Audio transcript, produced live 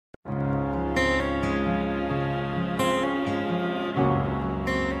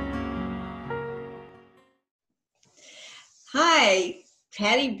Hi,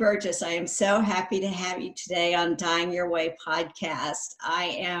 Patty Burgess. I am so happy to have you today on Dying Your Way podcast. I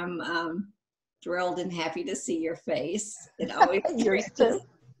am thrilled and happy to see your face. It always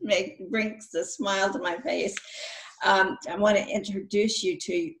brings a smile to my face. I want to introduce you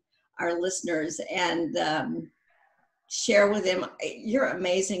to our listeners and share with them your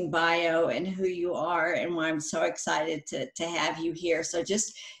amazing bio and who you are and why I'm so excited to have you here. So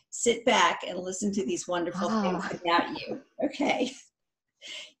just sit back and listen to these wonderful things about you. Okay.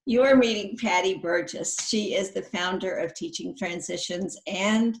 You are meeting Patty Burgess. She is the founder of Teaching Transitions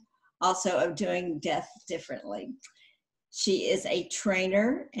and also of Doing Death Differently. She is a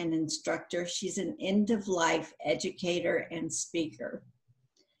trainer and instructor. She's an end-of-life educator and speaker.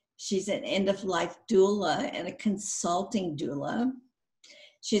 She's an end-of-life doula and a consulting doula.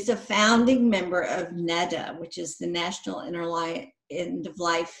 She's a founding member of NEDA, which is the National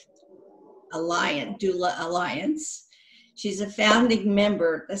End-of-Life Doula Alliance. She's a founding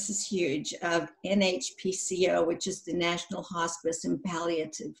member, this is huge, of NHPCO, which is the National Hospice and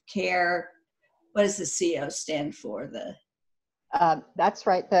Palliative Care. What does the CO stand for? That's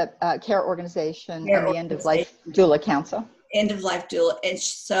right, the care organization and the End of Life Doula Council. End of Life Doula. And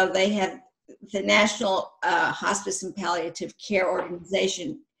so they have the National Hospice and Palliative Care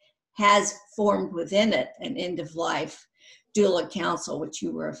Organization has formed within it an End of Life Doula Council, which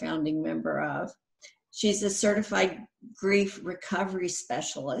you were a founding member of. She's a certified grief recovery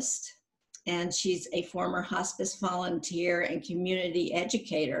specialist, and she's a former hospice volunteer and community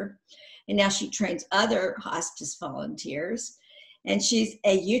educator. And now she trains other hospice volunteers. And she's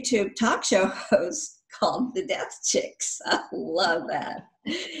a YouTube talk show host called The Death Chicks. I love that.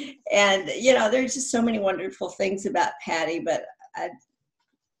 And, you know, there's just so many wonderful things about Patty, but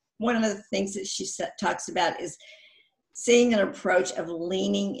one of the things that she talks about is seeing an approach of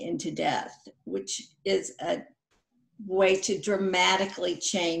leaning into death, which is a way to dramatically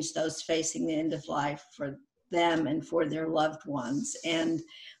change those facing the end of life for them and for their loved ones. And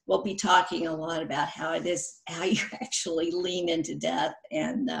we'll be talking a lot about how you actually lean into death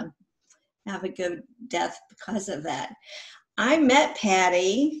and have a good death because of that. I met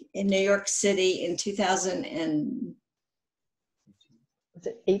Patty in New York City in 2018. Was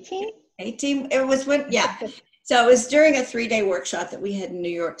it 18? 18. It was when, yeah. So it was during a 3-day workshop that we had in New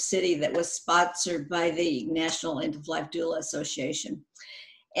York City that was sponsored by the National End of Life Doula Association.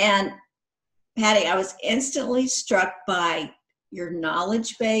 And Patty, I was instantly struck by your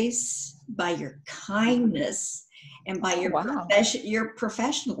knowledge base, by your kindness, and by your your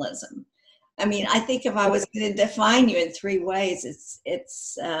professionalism. I mean, I think if I was going to define you in 3 ways,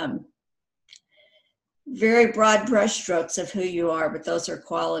 it's very broad brushstrokes of who you are, but those are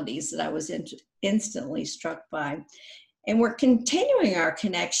qualities that I was instantly struck by. And we're continuing our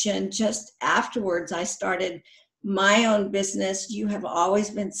connection. Just afterwards, I started my own business. You have always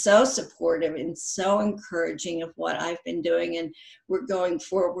been so supportive and so encouraging of what I've been doing. And we're going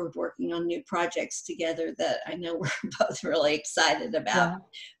forward working on new projects together that I know we're both really excited about. Yeah.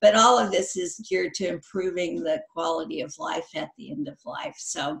 But all of this is geared to improving the quality of life at the end of life.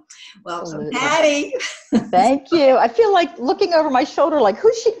 So welcome, Patty. Thank you. I feel like looking over my shoulder, like,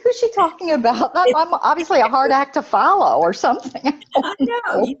 who's she talking about? I'm obviously a hard act to follow or something. I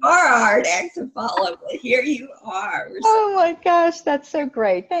know, you are a hard act to follow, but here you are. Oh my gosh, that's so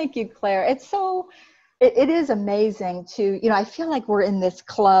great. Thank you, Claire. It's so, it is amazing to, you know, I feel like we're in this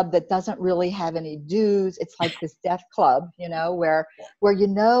club that doesn't really have any dues. It's like this death club, you know, where you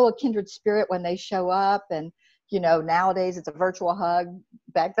know a kindred spirit when they show up. And, you know, nowadays it's a virtual hug.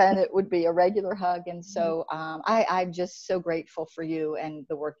 Back then it would be a regular hug. And so I'm just so grateful for you and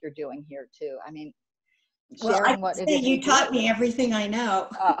the work you're doing here too. I mean, well, you taught me everything I know.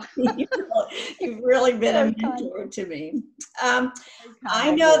 Oh. You've really been a mentor to me.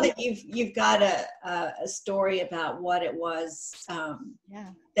 I know that you've got a story about what it was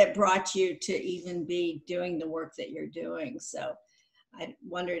that brought you to even be doing the work that you're doing. So I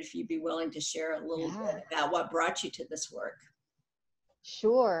wondered if you'd be willing to share a little bit about what brought you to this work.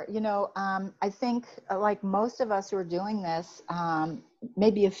 Sure. You know, I think like most of us who are doing this,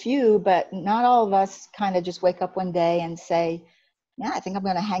 maybe a few, but not all of us kind of just wake up one day and say, yeah, I think I'm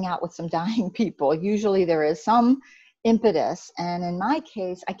going to hang out with some dying people. Usually there is some impetus. And in my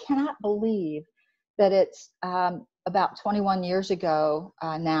case, I cannot believe that it's about 21 years ago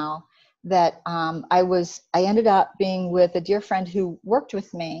now that I ended up being with a dear friend who worked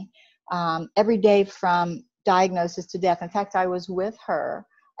with me every day from diagnosis to death. In fact, I was with her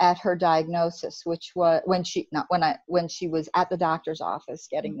at her diagnosis, which was when she was at the doctor's office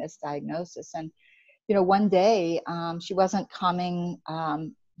getting this diagnosis. And, you know, one day she wasn't coming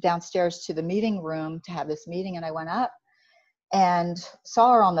downstairs to the meeting room to have this meeting. And I went up and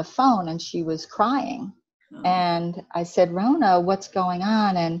saw her on the phone, and she was crying. And I said, Rona, what's going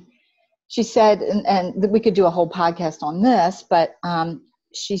on? And she said, and we could do a whole podcast on this, but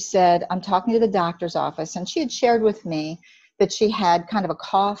she said, I'm talking to the doctor's office. And she had shared with me that she had kind of a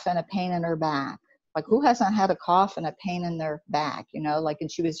cough and a pain in her back. Like, who hasn't had a cough and a pain in their back, you know, like,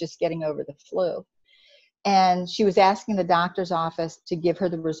 and she was just getting over the flu. And she was asking the doctor's office to give her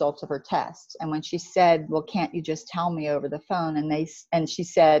the results of her tests. And when she said, well, can't you just tell me over the phone? And she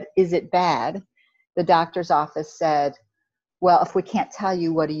said, is it bad? The doctor's office said, well, if we can't tell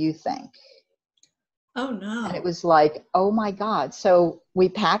you, what do you think? Oh, no. And it was like, oh my God. So we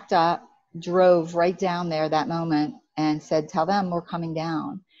packed up, drove right down there that moment and said, tell them we're coming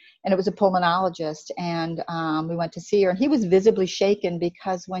down. And it was a pulmonologist. And we went to see her. And he was visibly shaken,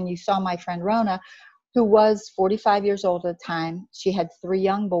 because when you saw my friend Rona, who was 45 years old at the time, she had 3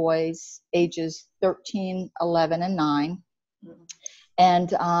 young boys, ages 13, 11, and 9.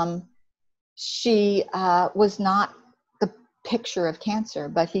 And she was not the picture of cancer,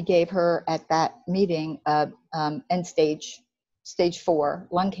 but he gave her at that meeting end stage 4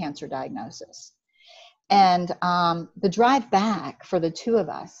 lung cancer diagnosis. And the drive back for the two of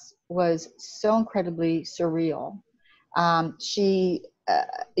us was so incredibly surreal.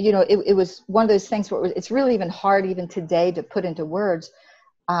 You know, it was one of those things where it's really even hard even today to put into words.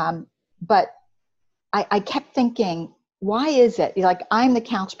 But I kept thinking, why is it, like, I'm the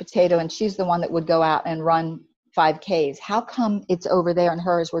couch potato and she's the one that would go out and run 5Ks. How come it's over there and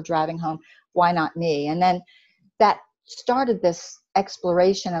hers, we're driving home? Why not me? And then that started this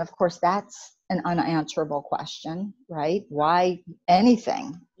exploration. And of course, that's an unanswerable question, right? Why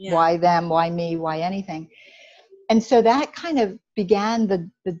anything? Yeah. Why them? Why me? Why anything? And so that kind of began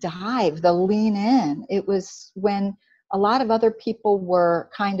the dive, the lean in. It was when a lot of other people were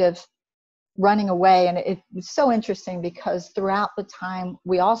kind of running away. And it was so interesting, because throughout the time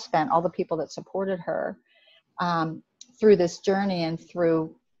we all spent, all the people that supported her through this journey and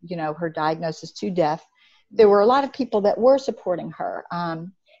through, you know, her diagnosis to death, there were a lot of people that were supporting her.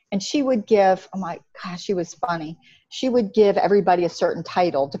 And she would give, oh my gosh, she was funny. She would give everybody a certain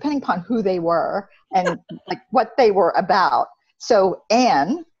title, depending upon who they were and like what they were about. So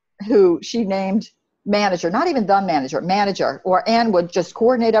Anne, who she named manager, not even the manager, or Anne would just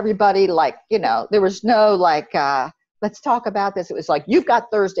coordinate everybody. Like, you know, there was no like, let's talk about this. It was like, you've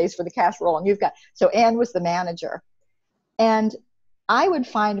got Thursdays for the casserole and so Anne was the manager. And I would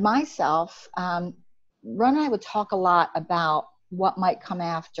find myself, Ron and I would talk a lot about what might come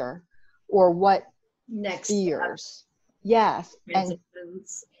after, or what next fears. Yes. And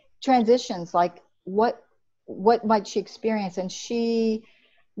transitions, like what might she experience? And she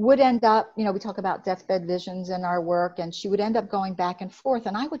would end up, you know, we talk about deathbed visions in our work, and she would end up going back and forth.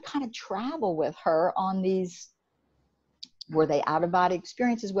 And I would kind of travel with her on these, were they out of body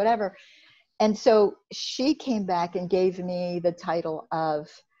experiences, whatever. And so she came back and gave me the title of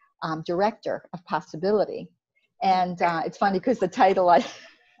Director of Possibility. And it's funny, because the title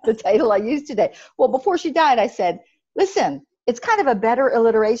I used today, well, before she died, I said, listen, it's kind of a better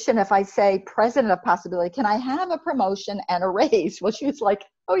alliteration if I say President of Possibility. Can I have a promotion and a raise? Well, she was like,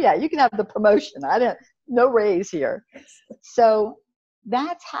 oh yeah, you can have the promotion. No raise here. So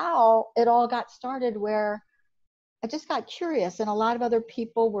that's how it all got started, where I just got curious, and a lot of other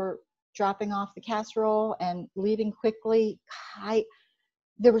people were dropping off the casserole and leaving quickly.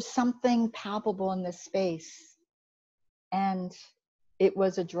 There was something palpable in this space, and it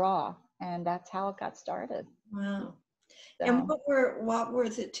was a draw, and that's how it got started. Wow. So. And what were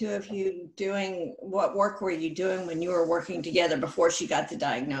the two of you doing? What work were you doing when you were working together before she got the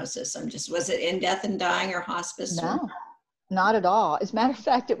diagnosis? Was it in death and dying or hospice? No, not at all. As a matter of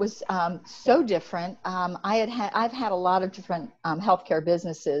fact, it was so different. I've had a lot of different healthcare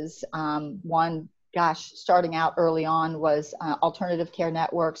businesses. One, gosh, starting out early on was alternative care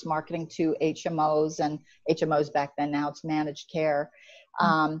networks, marketing to HMOs, and HMOs back then, now it's managed care.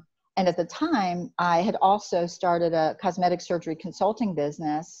 And at the time, I had also started a cosmetic surgery consulting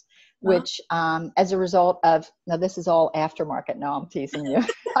business, which as a result of, now this is all aftermarket. No, I'm teasing you.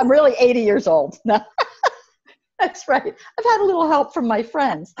 I'm really 80 years old. No. That's right. I've had a little help from my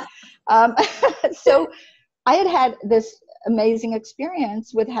friends. So I had this amazing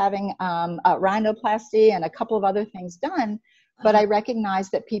experience with having a rhinoplasty and a couple of other things done. But I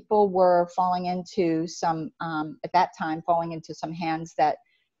recognized that people were falling into some, at that time, falling into some hands that,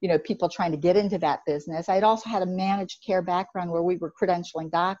 you know, people trying to get into that business. I had also had a managed care background where we were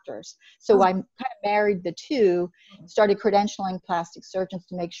credentialing doctors. So I kind of married the two, started credentialing plastic surgeons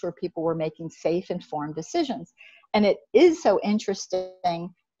to make sure people were making safe, informed decisions. And it is so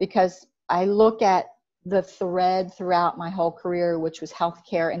interesting, because I look at the thread throughout my whole career, which was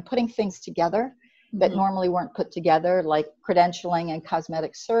healthcare and putting things together that normally weren't put together, like credentialing and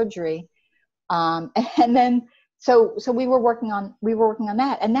cosmetic surgery. And then, so we were working on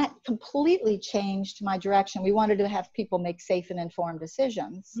that, and that completely changed my direction. We wanted to have people make safe and informed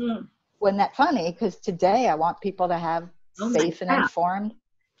decisions. Wasn't that funny? Because today I want people to have safe and informed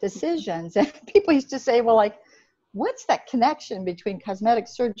decisions. And people used to say, well, like, what's that connection between cosmetic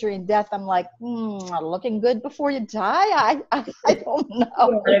surgery and death? I'm like, looking good before you die? I don't know.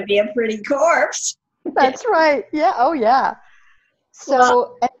 You want to be a pretty corpse. That's right. Yeah. Oh, yeah.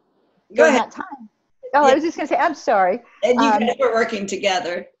 So go ahead. That time. Oh, yeah. I was just going to say, I'm sorry. And you guys were working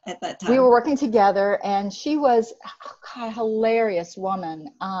together at that time. We were working together, and she was a hilarious woman.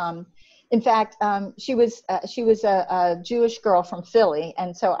 In fact, she was a Jewish girl from Philly,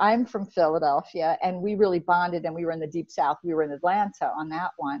 and so I'm from Philadelphia, and we really bonded, and we were in the Deep South. We were in Atlanta on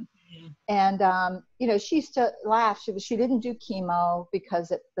that one. And, she used to laugh. She didn't do chemo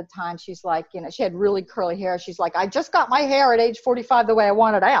because at the time she's like, she had really curly hair. She's like, I just got my hair at age 45 the way I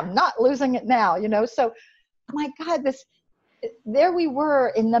wanted. I am not losing it now, So, my God, there we were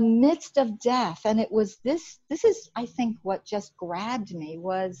in the midst of death. And it was this is, I think, what just grabbed me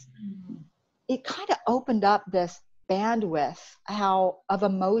was it kind of opened up this bandwidth of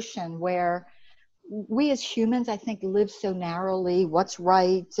emotion where we as humans, I think, live so narrowly, what's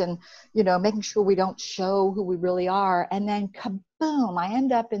right, and, making sure we don't show who we really are. And then kaboom, I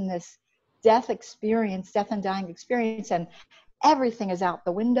end up in this death and dying experience, and everything is out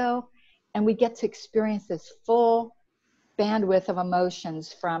the window. And we get to experience this full bandwidth of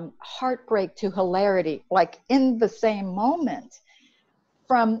emotions, from heartbreak to hilarity, like in the same moment,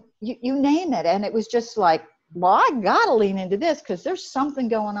 from you name it. And it was just like, well, I gotta lean into this because there's something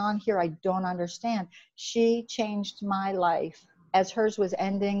going on here I don't understand. She changed my life. As hers was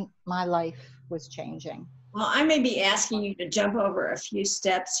ending, my life was changing. Well, I may be asking you to jump over a few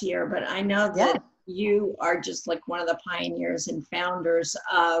steps here, but I know that you are just like one of the pioneers and founders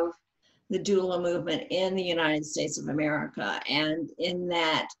of the doula movement in the United States of America. And in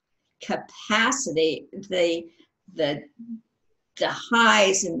that capacity, the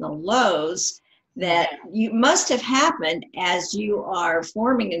highs and the lows that you must have happened as you are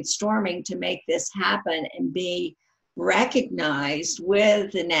forming and storming to make this happen and be recognized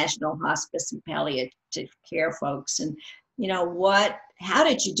with the National Hospice and Palliative Care folks. And how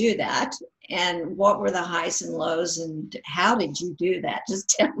did you do that? And what were the highs and lows, and how did you do that? Just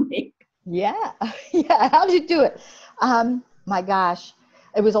tell me. Yeah. How did you do it? My gosh,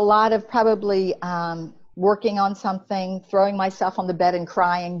 it was a lot of probably working on something, throwing myself on the bed and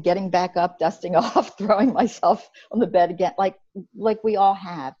crying, getting back up, dusting off, throwing myself on the bed again, like we all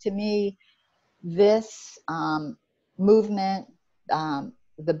have. To me, this movement,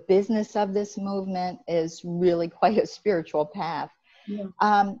 the business of this movement is really quite a spiritual path.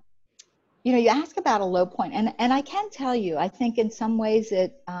 Yeah. You ask about a low point, and I can tell you, I think in some ways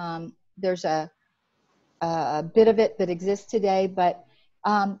there's a bit of it that exists today, but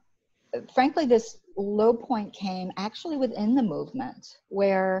frankly, this low point came actually within the movement,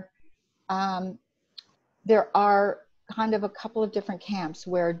 where there are kind of a couple of different camps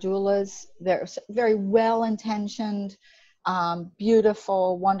where doulas, they're very well-intentioned,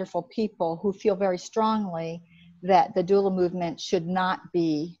 beautiful, wonderful people who feel very strongly that the doula movement should not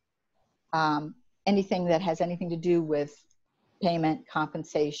be anything that has anything to do with payment,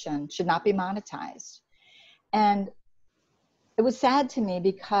 compensation, should not be monetized. And it was sad to me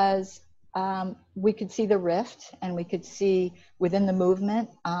because we could see the rift, and we could see within the movement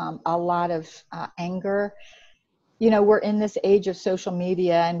a lot of anger. We're in this age of social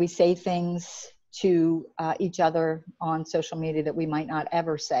media, and we say things to each other on social media that we might not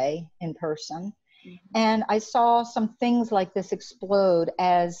ever say in person. Mm-hmm. And I saw some things like this explode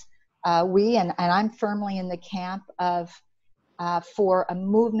as and I'm firmly in the camp of for a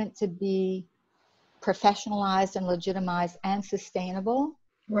movement to be professionalized and legitimized and sustainable,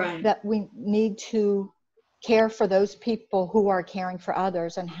 right, that we need to care for those people who are caring for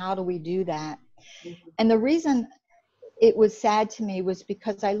others. And how do we do that? Mm-hmm. And the reason it was sad to me was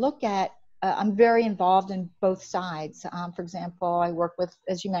because I look at, I'm very involved in both sides. For example, I work with,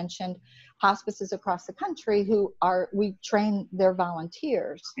 as you mentioned, hospices across the country we train their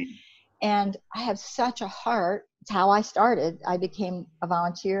volunteers. And I have such a heart. It's how I started. I became a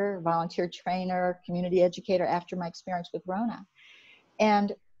volunteer trainer, community educator after my experience with Rona.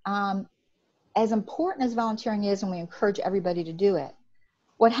 And as important as volunteering is, and we encourage everybody to do it,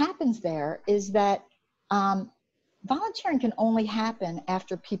 what happens there is that volunteering can only happen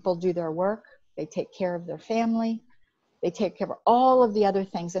after people do their work, they take care of their family, They take care of all of the other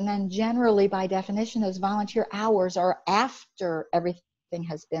things. And then generally, by definition, those volunteer hours are after everything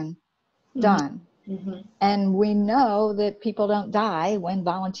has been done. Mm-hmm. And we know that people don't die when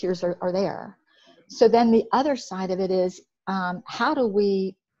volunteers are there. So then the other side of it is, how do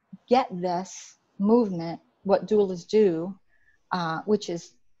we get this movement, what doulas do, which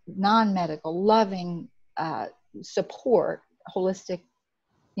is non-medical, loving support, holistic,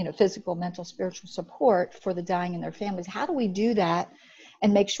 physical, mental, spiritual support for the dying and their families. How do we do that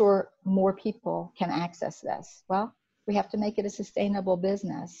and make sure more people can access this? Well, we have to make it a sustainable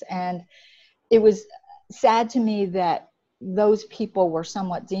business. And it was sad to me that those people were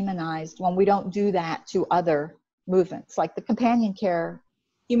somewhat demonized when we don't do that to other movements, like the companion care.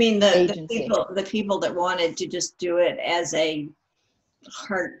 You mean the people that wanted to just do it as a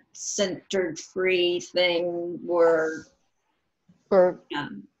heart-centered free thing were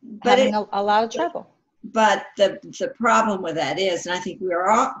having a lot of trouble. But the problem with that is, and I think we're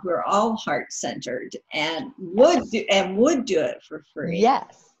all heart-centered and would do it for free.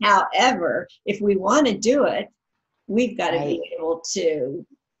 Yes. However, if we want to do it, we've got to be able to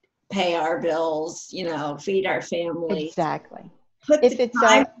pay our bills, feed our family. Exactly. Put the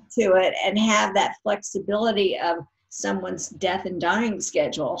time to it and have that flexibility of someone's death and dying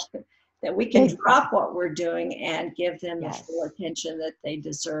schedule, that we can drop what we're doing and give them the full attention that they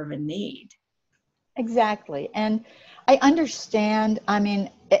deserve and need. Exactly. And I understand, and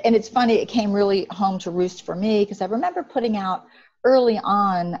it's funny, it came really home to roost for me, because I remember putting out early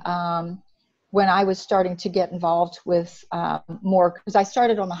on, when I was starting to get involved with more, because I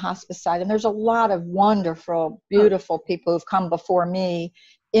started on the hospice side, and there's a lot of wonderful, beautiful people who've come before me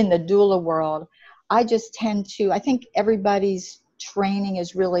in the doula world. I just tend to, I think everybody's training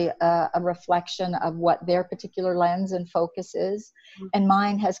is really a reflection of what their particular lens and focus is. And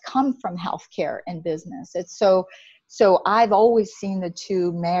mine has come from healthcare and business. It's so I've always seen the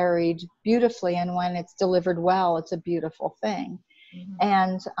two married beautifully, and when it's delivered well, it's a beautiful thing.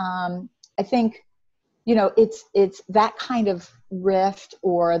 And I think, it's that kind of rift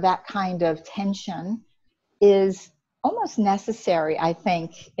or that kind of tension is almost necessary, I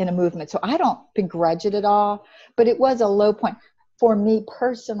think, in a movement. So I don't begrudge it at all, but it was a low point. For me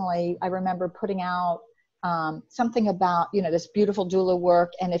personally, I remember putting out something about, this beautiful doula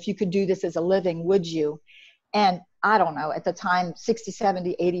work, and if you could do this as a living, would you? And I don't know, at the time, 60,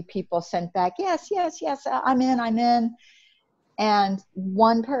 70, 80 people sent back, yes, I'm in. And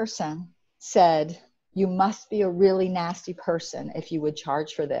one person said, you must be a really nasty person if you would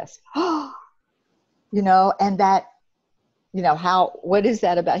charge for this. And that, what is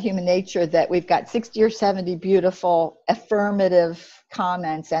that about human nature, that we've got 60 or 70 beautiful affirmative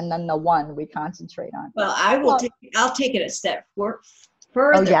comments and then the one we concentrate on? Well, I'll take it a step further.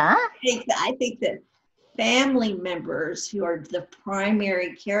 Oh, yeah? I think that family members who are the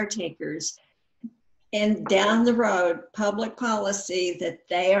primary caretakers, and down the road, public policy that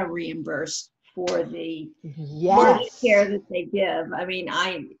they are reimbursed for the care that they give.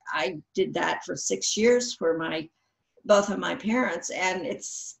 I did that for 6 years for both of my parents, and it's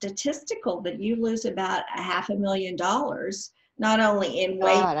statistical that you lose about $500,000, not only in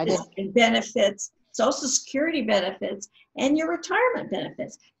wages and benefits, Social Security benefits, and your retirement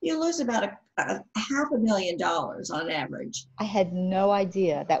benefits. You lose about $500,000 on average. I had no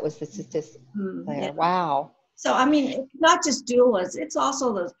idea that was the statistic there. Yeah. Wow. So, it's not just doulas, it's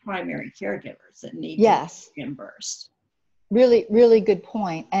also those primary caregivers that need to be reimbursed. Really, really good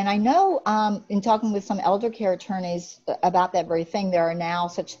point. And I know in talking with some elder care attorneys about that very thing, there are now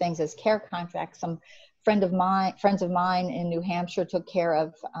such things as care contracts. Some friends of mine in New Hampshire took care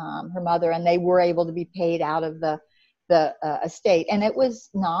of her mother, and they were able to be paid out of the estate. And it was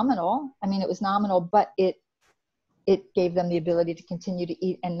nominal. It was nominal, but it gave them the ability to continue to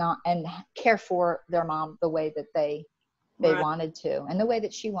eat and care for their mom the way that they wanted to, and the way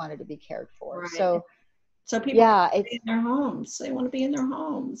that she wanted to be cared for. Right. So people in their homes. They want to be in their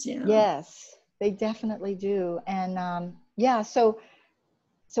homes. Yes, they definitely do. And so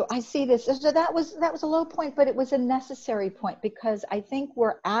I see this. So that was a low point, but it was a necessary point, because I think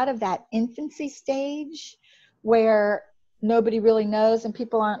we're out of that infancy stage where nobody really knows, and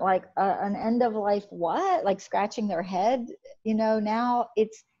people aren't like an end of life what, like scratching their head. Now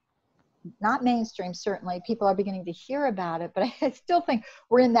it's not mainstream. Certainly people are beginning to hear about it, but I still think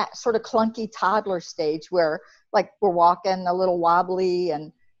we're in that sort of clunky toddler stage where, like, we're walking a little wobbly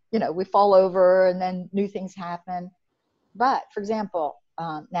and we fall over and then new things happen. But for example,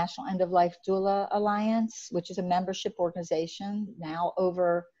 National End of Life Doula Alliance, which is a membership organization now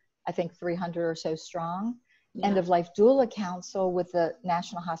over, I think, 300 or so strong, End of Life Doula Council with the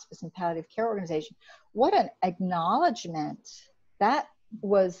National Hospice and Palliative Care Organization. What an acknowledgement. That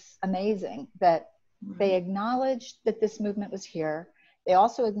was amazing, that they acknowledged that this movement was here. They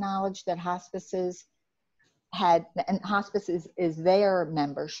also acknowledged that hospices had, and hospice is their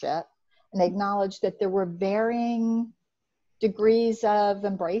membership, and they acknowledged that there were varying degrees of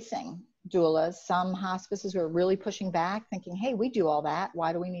embracing doulas. Some hospices were really pushing back, thinking, hey, we do all that,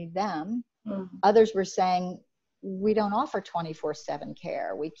 why do we need them? Others were saying, we don't offer 24/7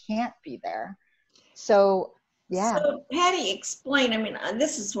 care, we can't be there. So yeah. So Patty, explain, I mean,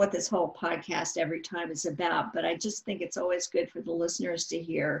 this is what this whole podcast every time is about, but I just think it's always good for the listeners to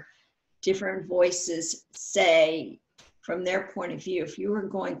hear different voices say from their point of view. If you were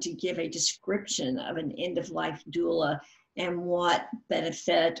going to give a description of an end-of-life doula and what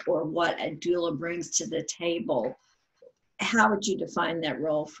benefit or what a doula brings to the table, how would you define that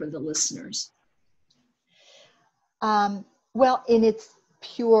role for the listeners? Well, in its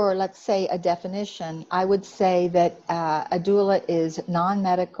pure, let's say, a definition, I would say that a doula is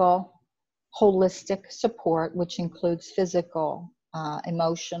non-medical, holistic support, which includes physical,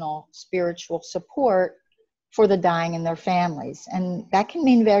 emotional, spiritual support for the dying and their families. And that can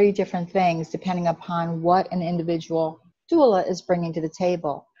mean very different things depending upon what an individual doula is bringing to the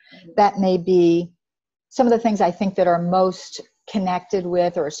table. That may be some of the things I think that are most connected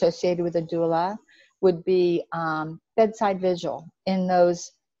with or associated with a doula would be bedside vigil. In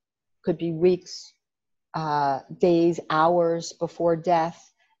those could be weeks, days, hours before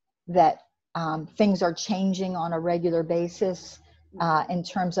death, that things are changing on a regular basis in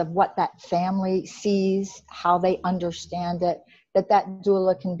terms of what that family sees, how they understand it, that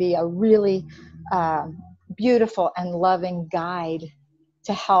doula can be a really beautiful and loving guide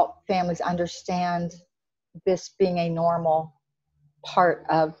to help families understand this being a normal part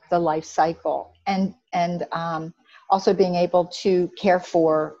of the life cycle, and also being able to care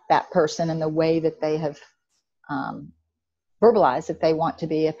for that person in the way that they have verbalized that they want to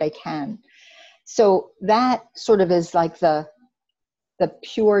be, if they can. So that sort of is like the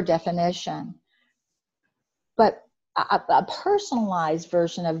pure definition. But a personalized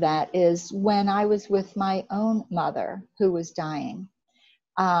version of that is when I was with my own mother who was dying.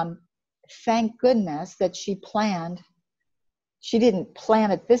 Thank goodness that she didn't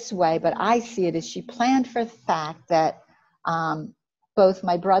plan it this way, but I see it as she planned for the fact that both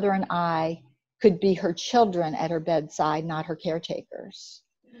my brother and I could be her children at her bedside, not her caretakers.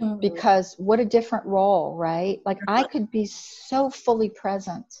 Because what a different role, right? Like I could be so fully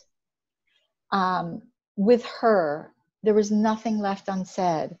present with her. There was nothing left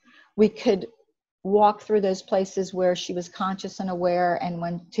unsaid. We could walk through those places where she was conscious and aware and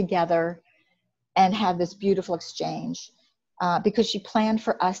went together and have this beautiful exchange. Because she planned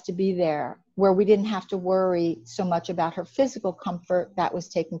for us to be there, where we didn't have to worry so much about her physical comfort. That was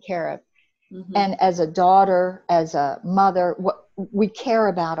taken care of. And as a daughter, as a mother, we care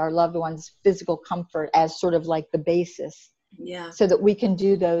about our loved ones' physical comfort as sort of like the basis, so that we can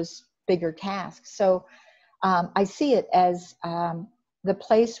do those bigger tasks. So I see it as the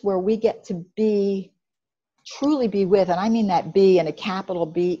place where we get to be, truly be with, and I mean that be in a capital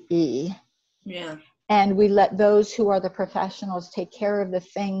B-E. Yeah. And we let those who are the professionals take care of the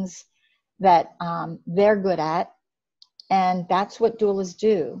things that they're good at. And that's what doulas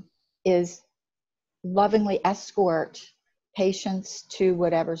do, is lovingly escort patients to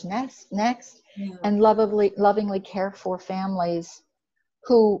whatever's next, and lovingly care for families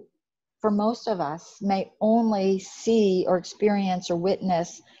who, for most of us, may only see or experience or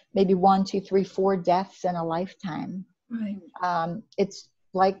witness maybe 1, 2, 3, 4 deaths in a lifetime. It's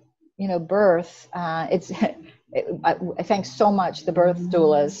like, birth. I thank so much the birth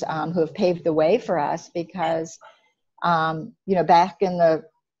doulas who have paved the way for us, because back in the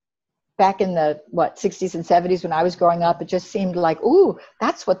 60s and 70s when I was growing up, it just seemed like, ooh,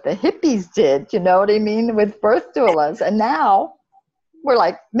 that's what the hippies did, you know what I mean, with birth doulas. And now we're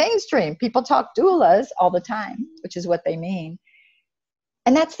like mainstream. People talk doulas all the time, which is what they mean.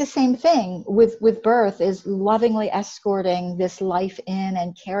 And that's the same thing with birth, is lovingly escorting this life in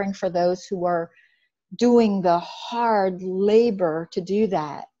and caring for those who are doing the hard labor to do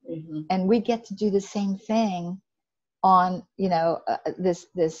that. And we get to do the same thing on, this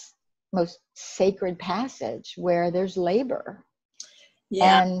most sacred passage where there's labor.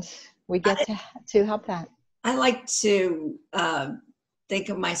 And we get to help that. I like to think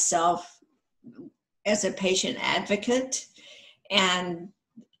of myself as a patient advocate, and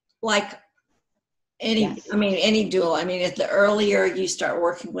like any doula, the earlier you start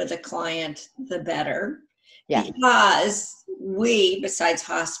working with a client, the better. Because we, besides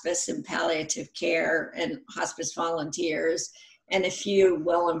hospice and palliative care and hospice volunteers and a few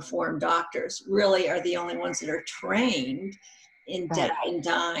well-informed doctors, really are the only ones that are trained in death and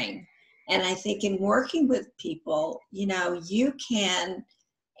dying. And I think in working with people, you know, you can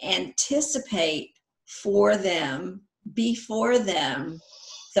anticipate for them, before them,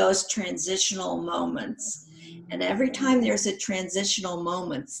 those transitional moments. And every time there's a transitional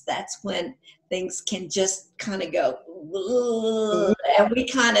moments, that's when things can just kind of go, and we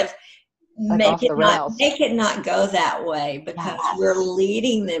kind of make it not go that way, because we're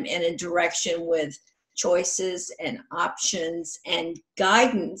leading them in a direction with choices and options and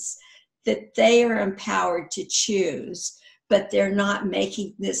guidance that they are empowered to choose, but they're not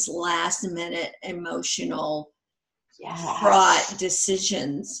making this last minute emotional fraught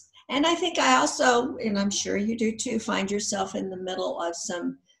decisions. And I think I also, and I'm sure you do too, find yourself in the middle of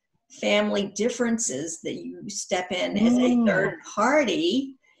some family differences that you step in as a third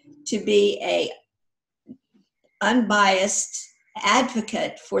party to be a unbiased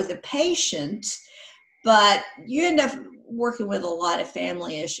advocate for the patient, but you end up working with a lot of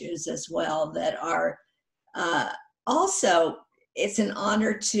family issues as well that are also, it's an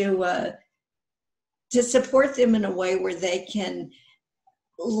honor to support them in a way where they can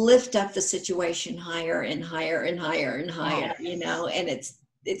lift up the situation higher and higher and higher and higher, you know, and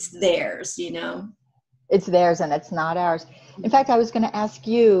it's theirs, you know. It's theirs and it's not ours. In fact, I was going to ask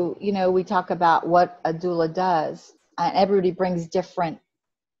you, you know, we talk about what a doula does, and everybody brings different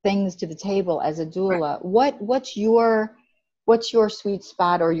things to the table as a doula. What's your sweet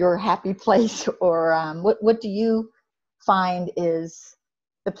spot or your happy place, or what do you find is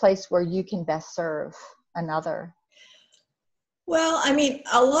the place where you can best serve another? Well, I mean,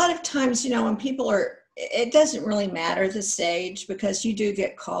 a lot of times, you know, when people are, it doesn't really matter the stage, because you do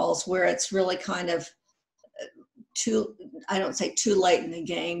get calls where it's really kind of I don't say too late in the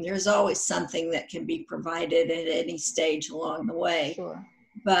game. There's always something that can be provided at any stage along the way. Sure.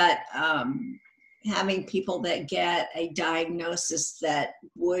 But having people that get a diagnosis that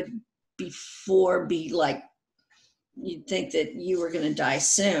would before be like, you'd think that you were going to die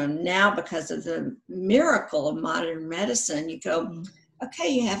soon. Now, because of the miracle of modern medicine, you go, okay,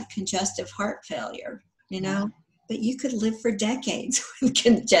 you have congestive heart failure, you know, but you could live for decades with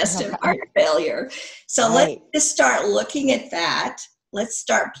congestive heart failure. So let's just start looking at that. Let's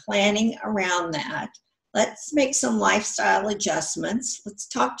start planning around that. Let's make some lifestyle adjustments. Let's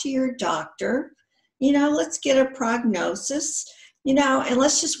talk to your doctor. You know, let's get a prognosis, you know, and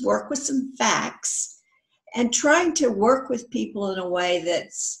let's just work with some facts. And trying to work with people in a way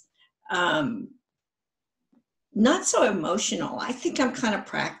that's not so emotional. I think I'm kind of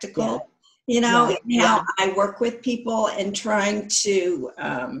practical, you know, how I work with people, and trying to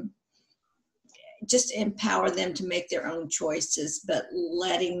just empower them to make their own choices, but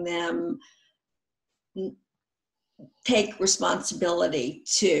letting them take responsibility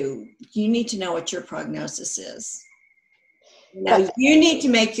to, you need to know what your prognosis is. Now, you need to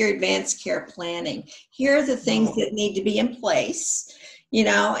make your advanced care planning. Here are the things that need to be in place, you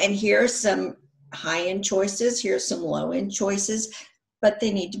know, and here are some high-end choices, here's some low-end choices, but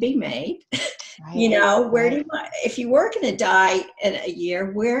they need to be made. You know, where do you want, if you were going to die in a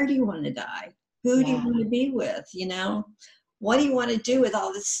year, where do you want to die? Who do you want to be with, you know? What do you want to do with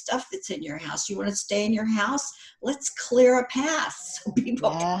all this stuff that's in your house? You want to stay in your house? Let's clear a path so people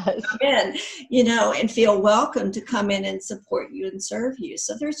can come in, you know, and feel welcome to come in and support you and serve you.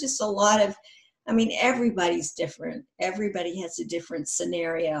 So there's just a lot of, I mean, everybody's different. Everybody has a different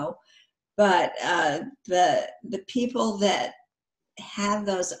scenario. But the people that have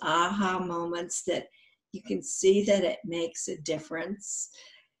those aha moments that you can see that it makes a difference,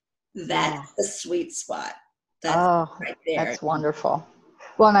 that's the sweet spot. That's right there. That's wonderful.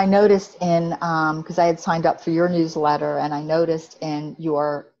 Well, and I noticed in, because I had signed up for your newsletter, and I noticed in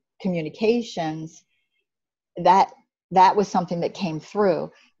your communications that was something that came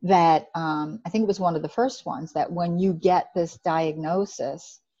through, that I think it was one of the first ones, that when you get this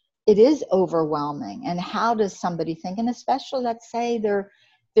diagnosis, it is overwhelming. And how does somebody think, and especially, let's say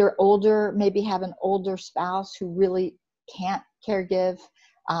they're older, maybe have an older spouse who really can't caregive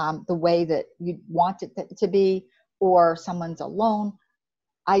the way that you want it to be, or someone's alone.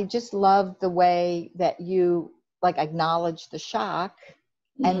 I just love the way that you like acknowledge the shock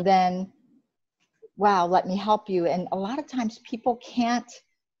and then, wow, let me help you. And a lot of times people can't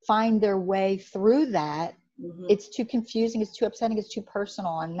find their way through that. It's too confusing, it's too upsetting, it's too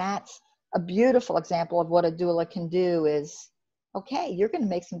personal. And that's a beautiful example of what a doula can do is, okay, you're going to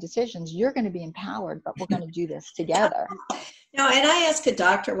make some decisions, you're going to be empowered, but we're going to do this together. No, and I asked a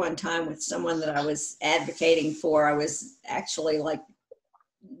doctor one time with someone that I was advocating for. I was actually like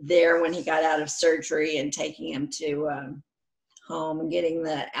there when he got out of surgery and taking him to home and getting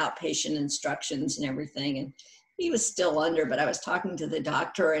the outpatient instructions and everything. And he was still under, but I was talking to the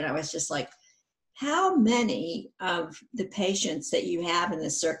doctor and I was just like, how many of the patients that you have in the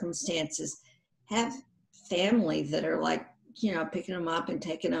circumstances have family that are like, you know, picking them up and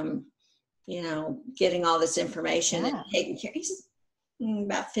taking them, you know, getting all this information and taking care? He says,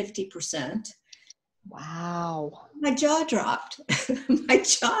 about 50%. Wow. My jaw dropped. My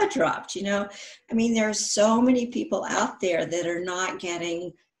jaw dropped, you know. I mean, there are so many people out there that are not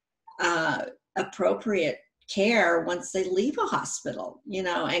getting appropriate care once they leave a hospital, you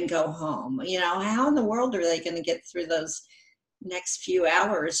know, and go home. You know, how in the world are they going to get through those next few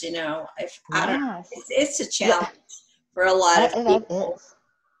hours, you know? I don't know. It's a challenge for a lot of people.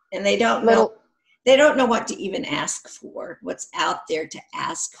 And they don't know. They don't know what to even ask for, what's out there to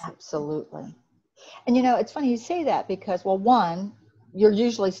ask for. Absolutely. And you know, it's funny you say that because, well, one, you're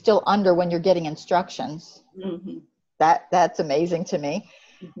usually still under when you're getting instructions. Mm-hmm. That's amazing to me.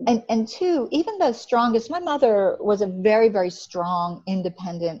 Mm-hmm. And two, even the strongest, my mother was a very, very strong,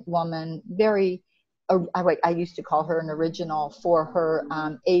 independent woman, very, I used to call her an original for her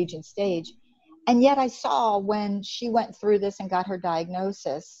age and stage. And yet I saw when she went through this and got her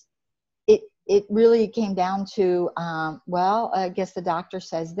diagnosis, it really came down to, well, I guess the doctor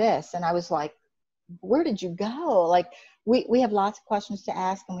says this. And I was like, where did you go? Like, we have lots of questions to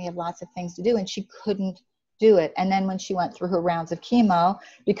ask and we have lots of things to do. And she couldn't do it. And then when she went through her rounds of chemo,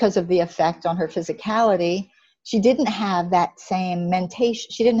 because of the effect on her physicality, she didn't have that same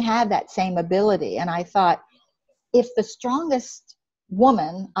mentation. She didn't have that same ability. And I thought, if the strongest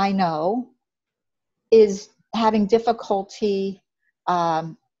woman I know is having difficulty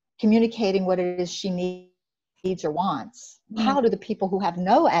communicating what it is she needs or wants, how do the people who have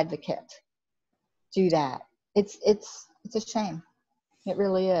no advocate do that? It's a shame. It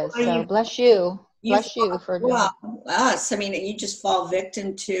really is. So bless you. Bless you for doing it. Us. I mean, you just fall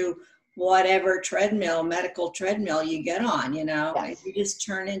victim to whatever medical treadmill you get on, you know. Yes. You just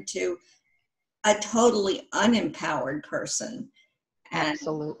turn into a totally unempowered person. And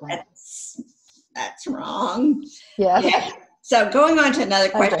absolutely. That's wrong. Yes. Yeah. So going on to another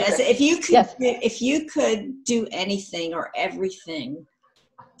question, if you could do anything or everything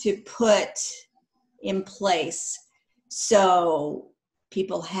to put in place so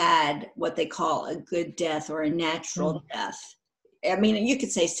people had what they call a good death or a natural death. I mean, you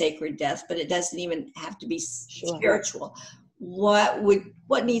could say sacred death, but it doesn't even have to be spiritual.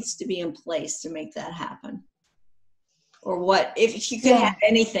 What needs to be in place to make that happen? Or what, if you could have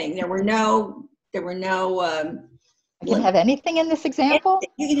anything, there were no I can have anything in this example?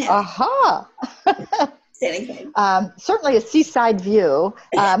 You can have anything. Certainly a seaside view.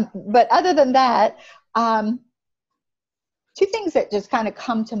 But other than that, two things that just kind of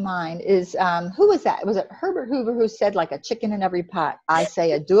come to mind is, who was that? Was it Herbert Hoover who said, like a chicken in every pot? I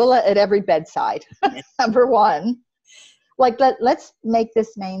say a doula at every bedside. Number one. Like, let's make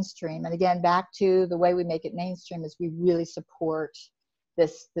this mainstream. And again, back to the way we make it mainstream is we really support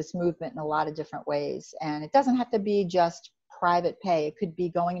this movement in a lot of different ways. And it doesn't have to be just private pay. It could be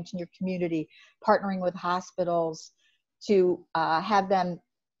going into your community, partnering with hospitals to have them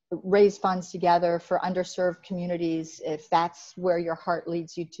raise funds together for underserved communities, if that's where your heart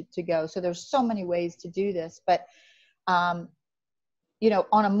leads you to go. So there's so many ways to do this, but you know,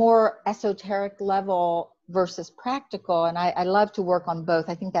 on a more esoteric level versus practical, and I love to work on both.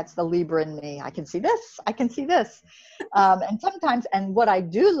 I think that's the Libra in me. I can see this, I can see this. And sometimes, and what I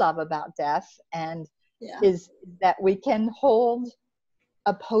do love about death is that we can hold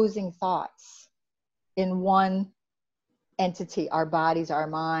opposing thoughts in one entity, our bodies, our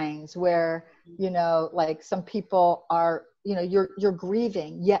minds, where, you know, like some people are, you know, you're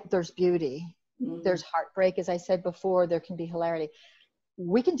grieving, yet there's beauty. There's heartbreak, as I said before, there can be hilarity.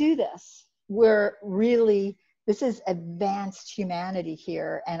 We can do this. We're really, this is advanced humanity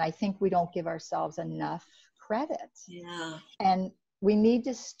here. And I think we don't give ourselves enough credit. Yeah. And we need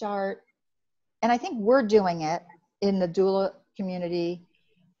to start, and I think we're doing it in the doula community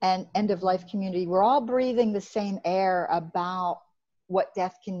and end of life community. We're all breathing the same air about what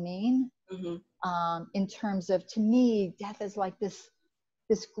death can mean. In terms of, to me, death is like this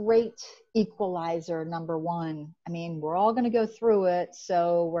great equalizer, number one. I mean, we're all going to go through it,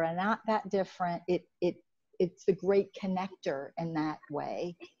 so we're not that different. It's the great connector in that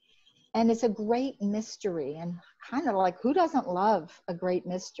way. And it's a great mystery, and kind of like, who doesn't love a great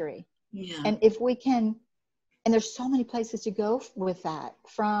mystery? Yeah. And if we can, and there's so many places to go with that,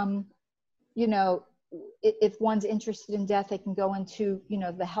 from, you know, if one's interested in death, they can go into, you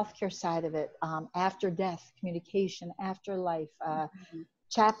know, the healthcare side of it, after death, communication, afterlife,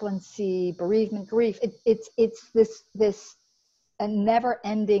 chaplaincy, bereavement, grief. It's this a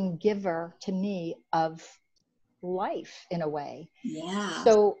never-ending giver to me of life in a way. Yeah.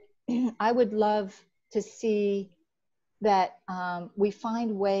 So I would love to see that we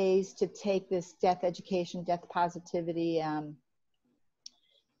find ways to take this death education, death positivity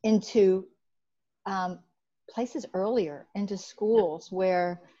into places earlier, into schools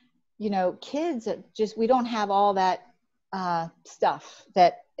where, you know, kids just, we don't have all that stuff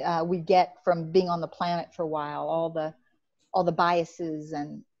that we get from being on the planet for a while, all the biases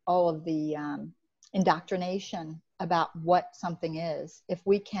and all of the indoctrination about what something is. If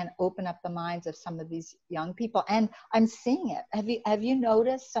we can open up the minds of some of these young people, and I'm seeing it. Have you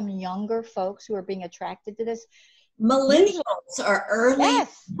noticed some younger folks who are being attracted to this? Millennials are early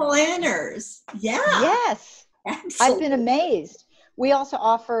planners. Yeah. Yes. Absolutely. I've been amazed. We also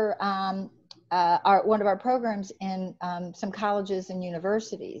offer one of our programs in some colleges and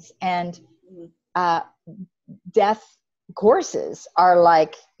universities, and death courses are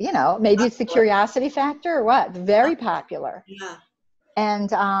like, you know, maybe it's the curiosity factor or what, very popular. Yeah.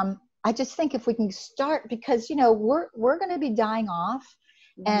 And I just think if we can start, because, you know, we're going to be dying off,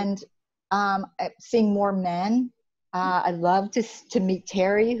 and seeing more men. I'd love to meet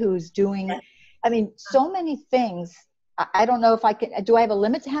Terry, who's doing, I mean, so many things. I don't know if I can, do I have a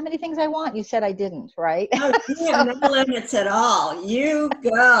limit to how many things I want? You said I didn't, right? No, you have no limits at all. You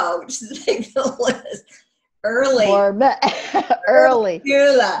go. Just make the list. Early. More men. Early.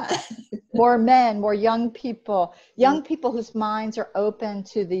 Doula. More men, more young people people whose minds are open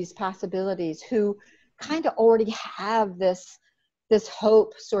to these possibilities, who kind of already have this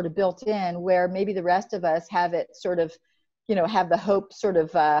hope sort of built in, where maybe the rest of us have it sort of, you know, have the hope sort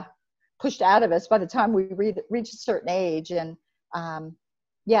of pushed out of us by the time we reach a certain age. And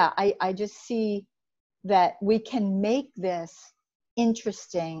I just see that we can make this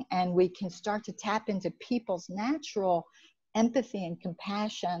interesting, and we can start to tap into people's natural empathy and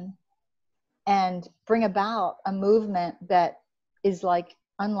compassion, and bring about a movement that is like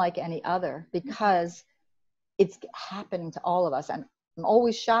unlike any other, because it's happening to all of us. I'm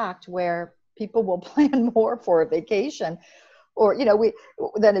always shocked where people will plan more for a vacation, or, you know,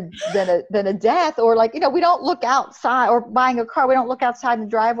 than a death, or like, you know, we don't look outside, or buying a car, we don't look outside in the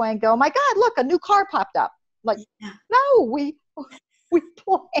driveway and go, oh my God, look, a new car popped up. Like, no, we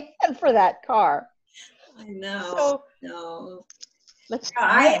planned for that car. I know. So, no.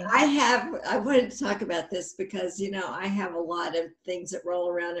 I wanted to talk about this because, you know, I have a lot of things that roll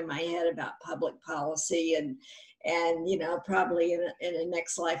around in my head about public policy, and you know, probably in a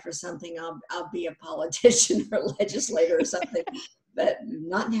next life or something, I'll be a politician or legislator or something, but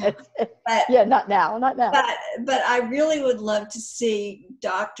not now. But, yeah, not now. But I really would love to see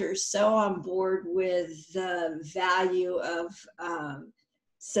doctors so on board with the value of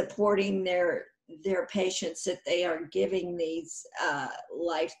supporting their patients that they are giving these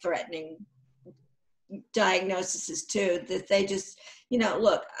life-threatening diagnoses to, that they just, you know,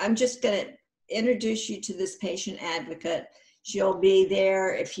 look, I'm just going to introduce you to this patient advocate. She'll be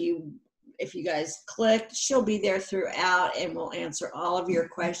there if you guys click. She'll be there throughout, and will answer all of your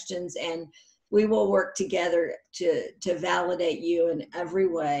questions, and we will work together to validate you in every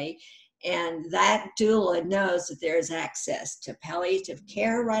way. And that doula knows that there is access to palliative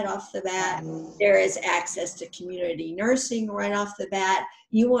care right off the bat. There is access to community nursing right off the bat.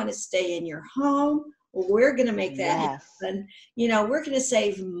 You want to stay in your home? Well, we're going to make that happen. You know, we're going to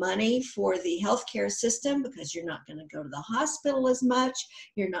save money for the healthcare system, because you're not going to go to the hospital as much.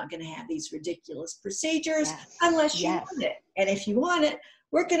 You're not going to have these ridiculous procedures unless you want it. And if you want it,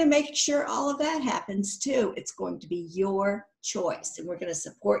 we're going to make sure all of that happens too. It's going to be your choice, and we're going to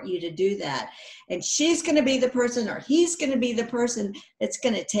support you to do that. And she's going to be the person, or he's going to be the person that's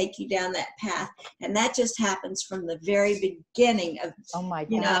going to take you down that path. And that just happens from the very beginning of, oh my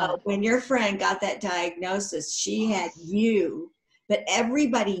God. You know, when your friend got that diagnosis, she had you, but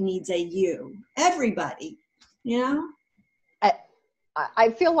everybody needs a you. Everybody, you know? I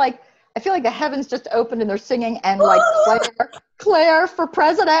feel like the heavens just opened and they're singing, and like, Claire for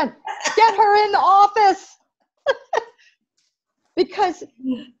president, get her in the office. Because,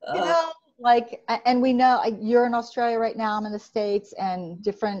 you know, like, and we know you're in Australia right now, I'm in the States, and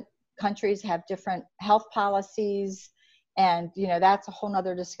different countries have different health policies, and, you know, that's a whole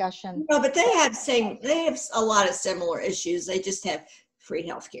nother discussion. No, but they have a lot of similar issues. They just have free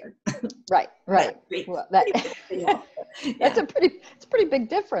healthcare. Right. Well, that's a pretty big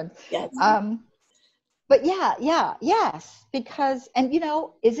difference. Yes. But yes, because, and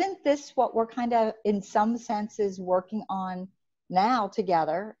isn't this what we're kind of in some senses working on now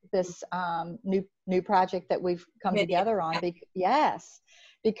together, this new project that we've come together on? Yes,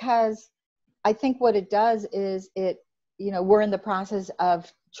 because I think what it does is we're in the process of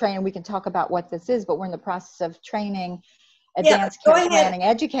training. We can talk about what this is, but we're in the process of training advanced care planning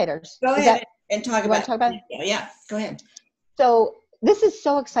educators. Go ahead and talk about it. Yeah, go ahead. So this is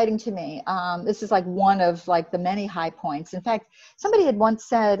so exciting to me. This is like one of like the many high points. In fact, somebody had once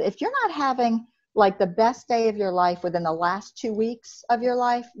said, if you're not having like the best day of your life within the last 2 weeks of your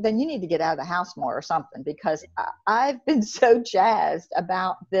life, then you need to get out of the house more or something, because I've been so jazzed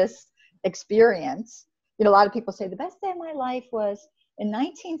about this experience. A lot of people say the best day of my life was in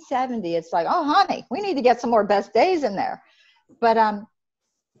 1970. It's like, oh, honey, we need to get some more best days in there. But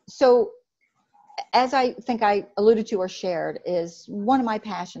so as I think I alluded to or shared, is one of my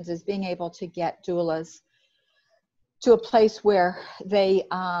passions is being able to get doulas to a place where they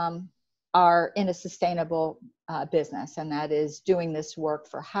are in a sustainable business, and that is doing this work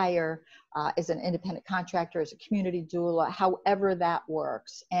for hire, as an independent contractor, as a community doula, however that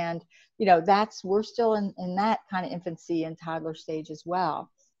works. And we're still in that kind of infancy and toddler stage as well.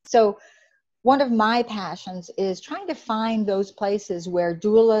 So one of my passions is trying to find those places where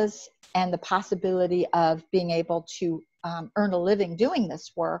doulas and the possibility of being able to earn a living doing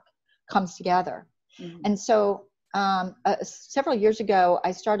this work comes together. Mm-hmm. And so several years ago,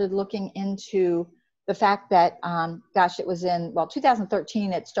 I started looking into the fact that, it was in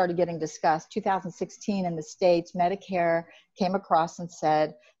 2013, it started getting discussed. 2016 in the States, Medicare came across and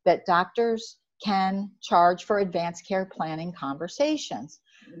said that doctors can charge for advanced care planning conversations.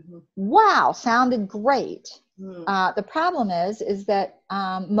 Mm-hmm. Wow, sounded great. Mm. The problem is that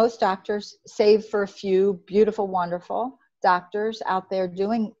most doctors, save for a few beautiful, wonderful doctors out there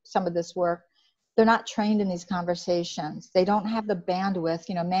doing some of this work, they're not trained in these conversations. They don't have the bandwidth.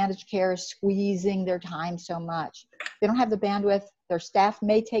 Managed care is squeezing their time so much. They don't have the bandwidth. Their staff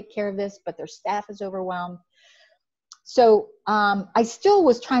may take care of this, but their staff is overwhelmed. So I still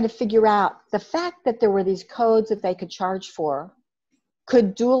was trying to figure out the fact that there were these codes that they could charge for.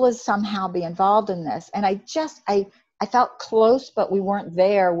 Could doulas somehow be involved in this? And I felt close, but we weren't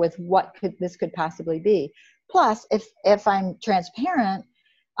there with what this could possibly be. Plus, if I'm transparent,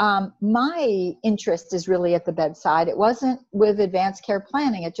 my interest is really at the bedside. It wasn't with advanced care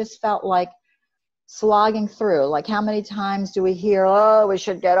planning. It just felt like slogging through. Like, how many times do we hear, oh, we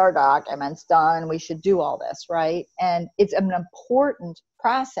should get our documents done, we should do all this, right? And it's an important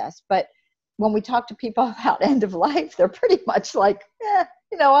process, but when we talk to people about end of life, they're pretty much like,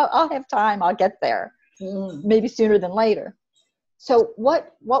 I'll have time, I'll get there, maybe sooner than later. So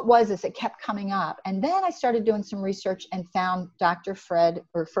what was this? It kept coming up. And then I started doing some research and found Dr.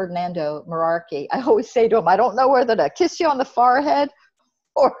 Ferdinando Merarchi. I always say to him, I don't know whether to kiss you on the forehead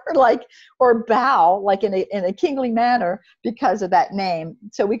or bow, like in a kingly manner, because of that name.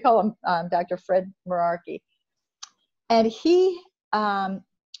 So we call him Dr. Fred Merarchi. And he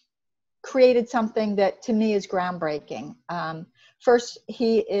created something that to me is groundbreaking. First,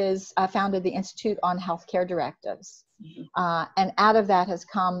 he is founded the Institute on Healthcare Directives. And out of that has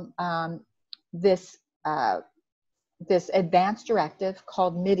come this advanced directive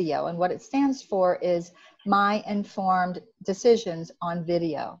called MIDEO. And what it stands for is My Informed Decisions on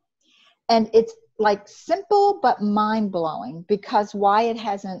Video. And it's like simple but mind-blowing, because why it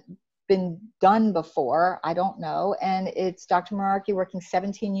hasn't been done before, I don't know. And it's Dr. Merarchi working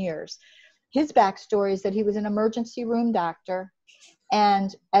 17 years. His backstory is that he was an emergency room doctor,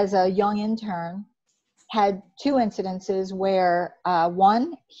 and as a young intern had 2 incidences where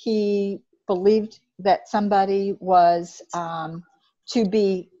one, he believed that somebody was to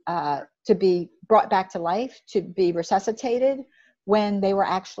be brought back to life, to be resuscitated, when they were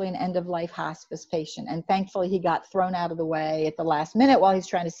actually an end-of-life hospice patient. And thankfully, he got thrown out of the way at the last minute while he's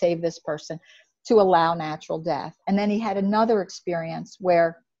trying to save this person to allow natural death. And then he had another experience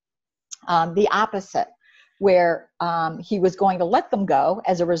where the opposite, where he was going to let them go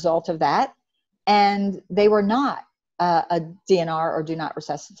as a result of that, and they were not a DNR or do not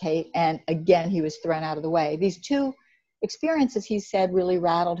resuscitate, and again, he was thrown out of the way. These 2 experiences, he said, really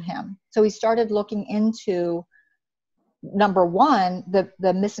rattled him. So he started looking into, number one,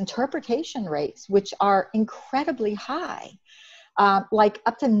 the misinterpretation rates, which are incredibly high. Like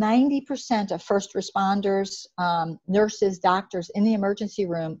up to 90% of first responders, nurses, doctors in the emergency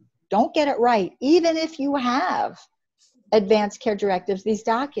room don't get it right, even if you have advanced care directives, these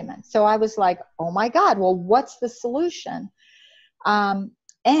documents. So I was like, oh my God, well, what's the solution?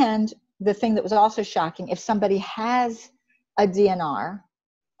 And the thing that was also shocking, if somebody has a DNR,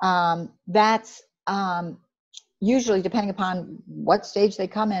 that's usually, depending upon what stage they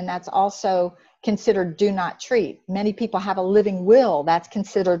come in, that's also considered do not treat. Many people have a living will. That's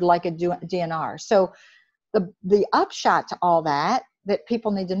considered like a DNR. So the upshot to all that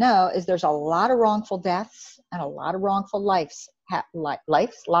people need to know is there's a lot of wrongful deaths and a lot of wrongful lives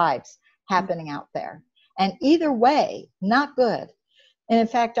happening out there. And either way, not good. And in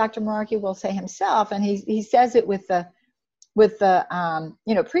fact, Dr. Meraki will say himself, and he says it with the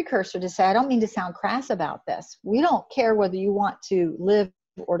precursor to say, I don't mean to sound crass about this. We don't care whether you want to live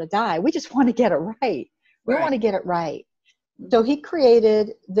or to die. We just want to get it right. We want to get it right. So he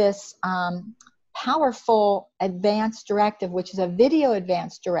created this powerful advanced directive, which is a video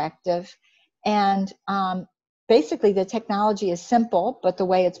advanced directive. And basically the technology is simple, but the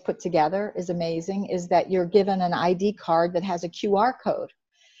way it's put together is amazing, is that you're given an ID card that has a QR code.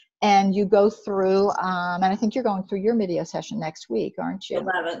 And you go through, and I think you're going through your video session next week, aren't you? The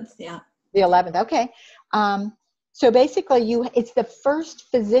 11th, yeah. The 11th, okay. So basically, it's the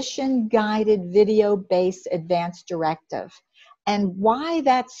first physician-guided video-based advanced directive. And why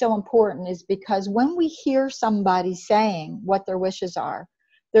that's so important is because when we hear somebody saying what their wishes are,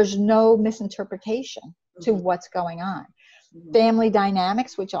 there's no misinterpretation to what's going on. Family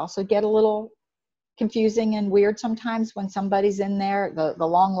dynamics, which also get a little confusing and weird sometimes when somebody's in there, the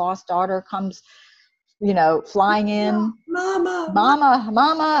long lost daughter comes, flying in,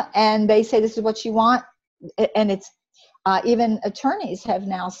 mama, and they say this is what you want. And it's even attorneys have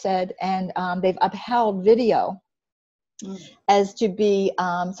now said, and they've upheld video as to be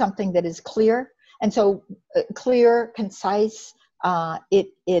something that is clear. And so clear, concise, it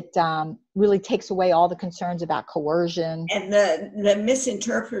really takes away all the concerns about coercion. And the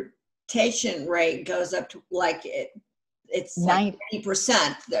misinterpretation rate goes up to it's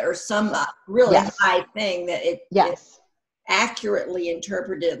 90%. There's some really high thing that it's accurately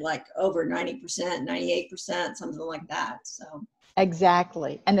interpreted, like over 90%, 98%, something like that. So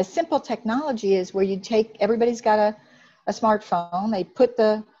exactly. And the simple technology is where everybody's got a smartphone. They put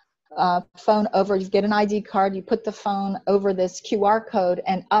the phone over, you get an ID card, you put the phone over this QR code,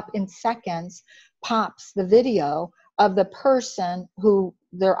 and up in seconds pops the video of the person who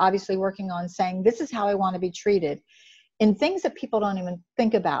they're obviously working on saying, this is how I want to be treated. In things that people don't even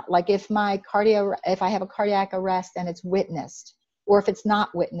think about, like if I have a cardiac arrest and it's witnessed, or if it's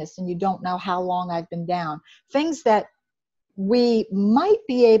not witnessed and you don't know how long I've been down, things that we might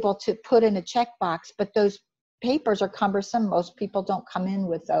be able to put in a checkbox, but those papers are cumbersome. Most people don't come in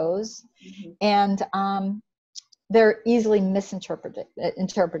with those, and they're easily misinterpreted.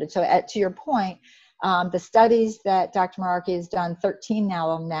 So to your point, the studies that Dr. Meraki has done, 13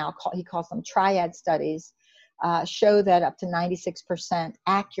 now he calls them triad studies, show that up to 96%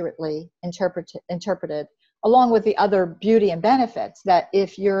 accurately interpreted, along with the other beauty and benefits that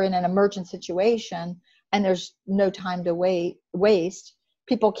if you're in an emergent situation and there's no time to waste,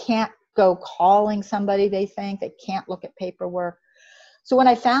 people can't go calling somebody they can't look at paperwork. So when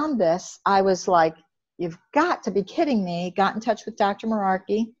I found this, I was like, you've got to be kidding me. Got in touch with Dr.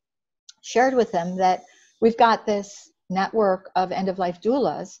 Meraki, shared with him that we've got this network of end-of-life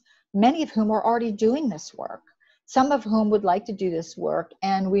doulas, many of whom are already doing this work, some of whom would like to do this work.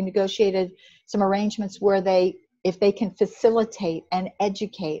 And we negotiated some arrangements where if they can facilitate and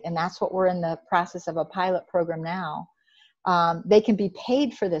educate, and that's what we're in the process of a pilot program now, they can be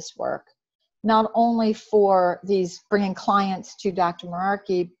paid for this work, not only for these bringing clients to Dr.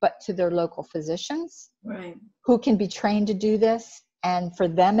 Meraki, but to their local physicians, who can be trained to do this. And for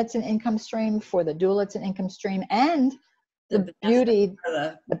them, it's an income stream. For the doula, it's an income stream. And the beauty,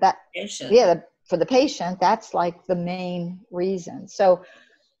 for the patient. For the patient, that's like the main reason. So,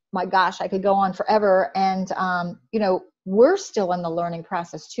 my gosh, I could go on forever. And, we're still in the learning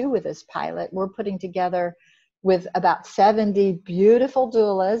process too with this pilot. We're putting together with about 70 beautiful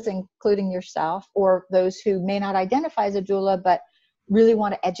doulas, including yourself, or those who may not identify as a doula, but really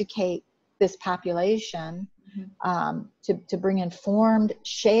want to educate this population, to bring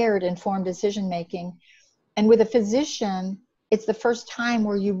shared informed decision-making. And with a physician, it's the first time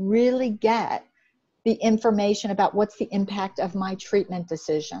where you really get the information about what's the impact of my treatment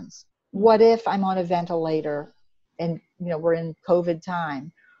decisions. What if I'm on a ventilator and, we're in COVID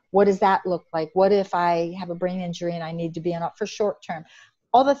time? What does that look like? What if I have a brain injury and I need to be in for short term?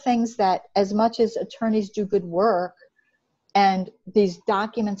 All the things that, as much as attorneys do good work and these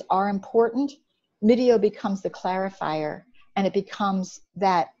documents are important, video becomes the clarifier, and it becomes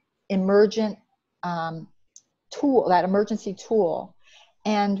that emergency tool.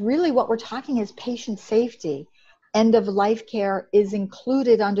 And really what we're talking is patient safety. end of life care is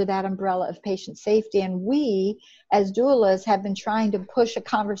included under that umbrella of patient safety. And we, as doulas, have been trying to push a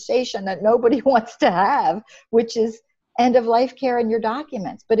conversation that nobody wants to have, which is end of life care in your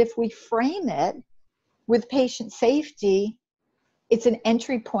documents. But if we frame it with patient safety, it's an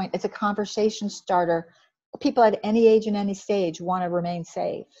entry point, it's a conversation starter. People at any age and any stage want to remain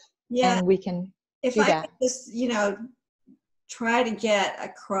safe. Yeah. And we can if do I that. could just, try to get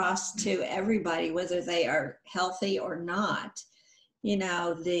across to everybody, whether they are healthy or not,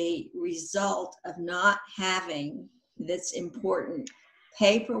 the result of not having this important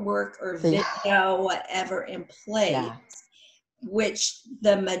paperwork or video, whatever, in place, which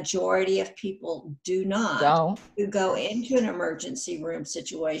the majority of people do not, who go into an emergency room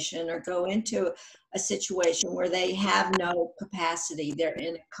situation or go into a situation where they have no capacity, they're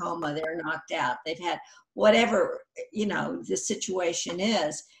in a coma, they're knocked out, they've had whatever, the situation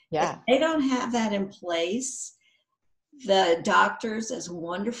is. If they don't have that in place, the doctors, as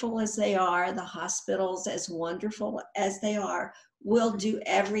wonderful as they are, the hospitals, as wonderful as they are, will do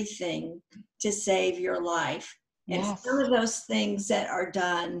everything to save your life. And some of those things that are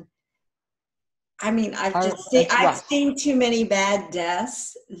done, I've seen too many bad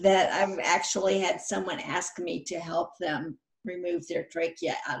deaths that I've actually had someone ask me to help them remove their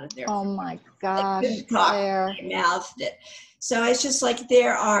trachea out of their. Oh my gosh, they couldn't talk, they mouthed it. So it's just like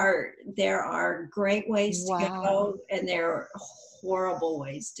there are great ways to go, and there are horrible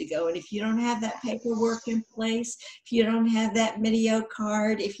ways to go. And if you don't have that paperwork in place, if you don't have that video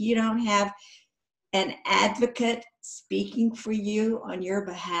card, if you don't have an advocate speaking for you on your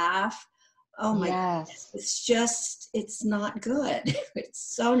behalf, oh my goodness, it's not good.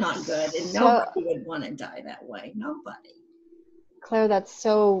 It's so not good. And nobody would want to die that way. Nobody. Claire, that's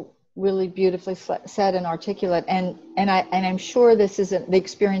so really beautifully said and articulate. And I'm sure this isn't the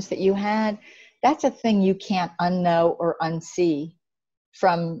experience that you had. That's a thing you can't unknow or unsee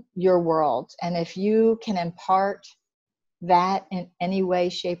from your world. And if you can impart that in any way,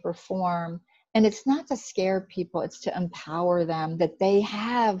 shape, or form, and it's not to scare people, it's to empower them that they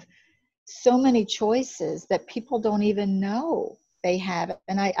have so many choices that people don't even know they have.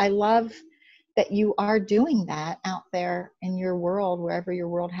 And I love that you are doing that out there in your world, wherever your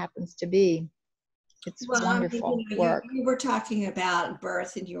world happens to be. It's wonderful work. You were talking about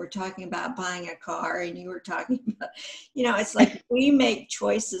birth, and you were talking about buying a car, and you were talking about, it's like we make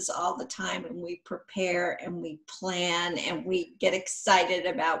choices all the time, and we prepare and we plan and we get excited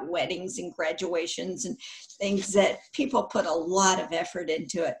about weddings and graduations and things that people put a lot of effort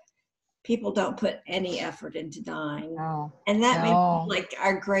into it. People don't put any effort into dying. And that may be like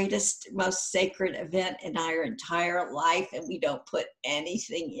our greatest, most sacred event in our entire life, and we don't put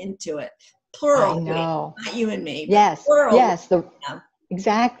anything into it. Plural. I know. Not you and me. Yes. Plural. Yes.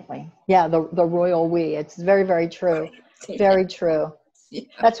 Exactly. Yeah. The royal we. It's very, very true. Very true. Yeah.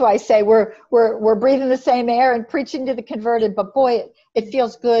 That's why I say we're breathing the same air and preaching to the converted. But boy, it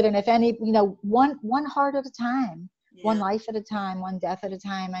feels good. And if any, one heart at a time, one life at a time, one death at a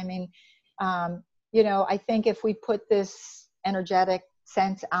time. I think if we put this energetic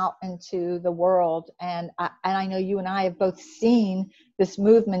sense out into the world, and I know you and I have both seen this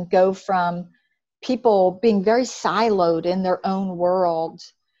movement go from people being very siloed in their own world.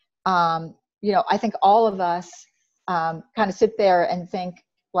 I think all of us kind of sit there and think,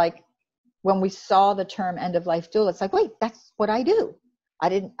 like, when we saw the term end of life doula, it's like, wait, that's what I do. I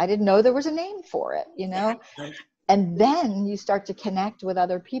didn't know there was a name for it, And then you start to connect with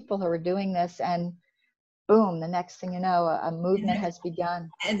other people who are doing this, and boom, the next thing you know, a movement has begun.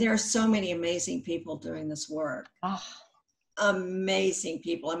 And there are so many amazing people doing this work. Amazing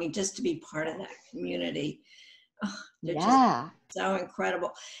people. Just to be part of that community. They're just so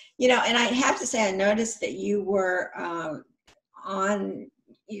incredible. And I have to say, I noticed that you were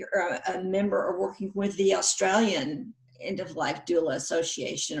you're a member or working with the Australian End of Life Doula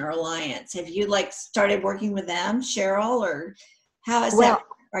Association or Alliance. Have you started working with them, Cheryl, or how is that?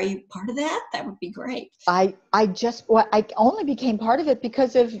 Are you part of that? That would be great. I only became part of it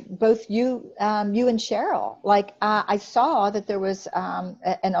because of both you and Cheryl. I saw that there was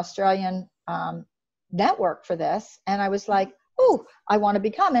an Australian network for this, and I was like, oh, I want to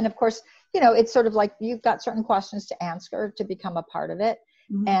become. And of course, it's sort of like you've got certain questions to answer to become a part of it.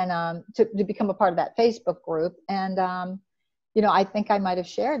 Mm-hmm. And to become a part of that Facebook group. And, I think I might have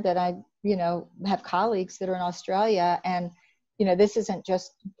shared that I, have colleagues that are in Australia, and, this isn't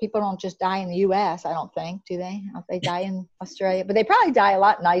just, people don't just die in the US, I don't think, do they? They die in Australia, but they probably die a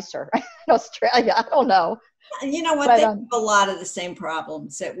lot nicer in Australia. I don't know. You know what? But, they have a lot of the same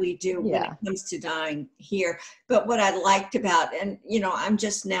problems that we do when it comes to dying here. But what I liked about, and I'm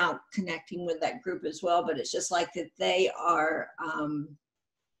just now connecting with that group as well, but it's just like that they are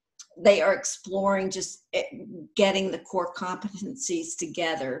exploring just getting the core competencies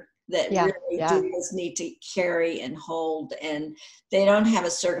together that really doulas need to carry and hold. And they don't have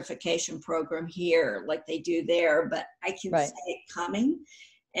a certification program here like they do there, but I can see it coming.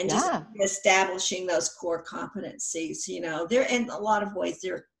 And just establishing those core competencies, they're in a lot of ways,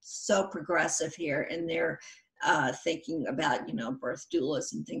 they're so progressive here, and they're thinking about, birth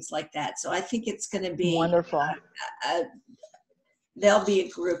doulas and things like that. So I think it's going to be wonderful. There'll be a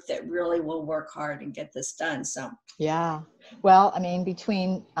group that really will work hard and get this done. So well, I mean,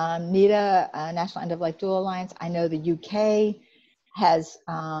 between NEDA, National End of Life Doula Alliance, I know the UK has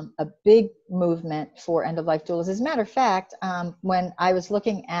a big movement for end-of-life doulas. As a matter of fact, when I was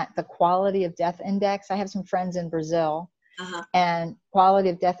looking at the quality of death index, I have some friends in Brazil, and quality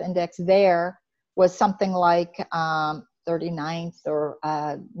of death index there was something like 39th or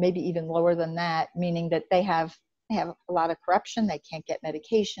maybe even lower than that, meaning that they have a lot of corruption. They can't get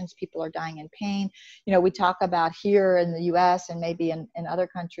medications. People are dying in pain. We talk about here in the US and maybe in other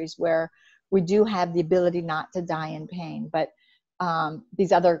countries where we do have the ability not to die in pain, but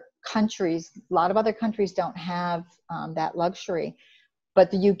these other countries, a lot of other countries don't have that luxury. But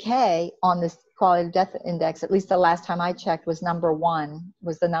the UK on this quality of death index, at least the last time I checked, was the number one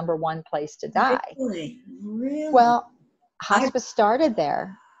place to die. Really? Well, hospice started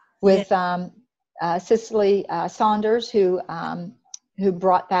there with Cicely Saunders, who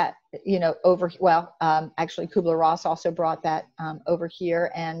brought that, over. Well, actually, Kubler-Ross also brought that over here,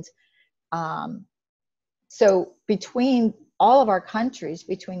 and so between all of our countries,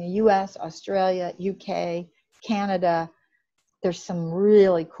 between the US, Australia, UK, Canada, there's some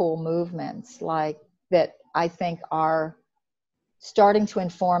really cool movements like that I think are starting to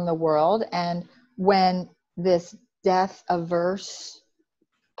inform the world. And when this death averse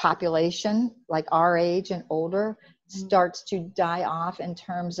population, like our age and older, starts to die off in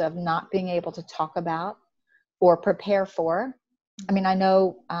terms of not being able to talk about or prepare for. I mean, I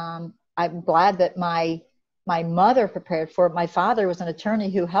know I'm glad that my mother prepared for it. My father was an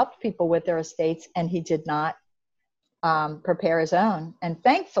attorney who helped people with their estates, and he did not prepare his own. And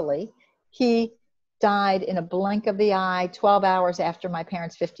thankfully, he died in a blink of the eye, 12 hours after my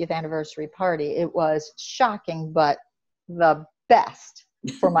parents' 50th anniversary party. It was shocking, but the best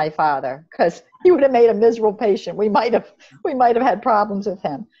for my father, because he would have made a miserable patient. We might have had problems with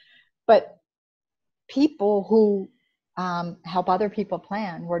him. But people who help other people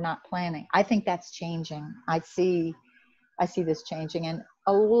plan, we're not planning. I think that's changing. I see this changing, and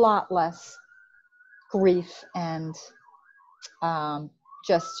a lot less grief and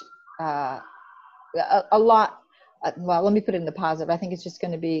just a lot. Well, let me put it in the positive. I think it's just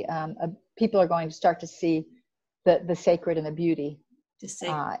going to be people are going to start to see the sacred and the beauty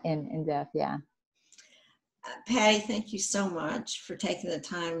in death. Yeah. Patty, thank you so much for taking the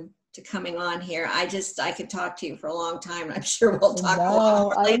time to coming on here. I could talk to you for a long time, and I'm sure we'll talk a lot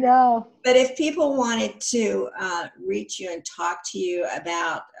more later. I know. But if people wanted to reach you and talk to you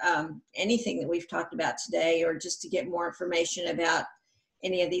about anything that we've talked about today, or just to get more information about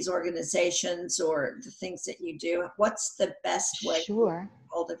any of these organizations or the things that you do, what's the best way to get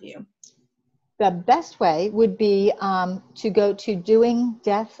hold of you? The best way would be to go to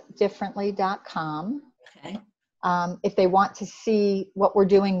doingdeathdifferently.com. Okay. If they want to see what we're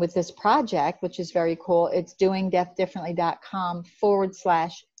doing with this project, which is very cool, it's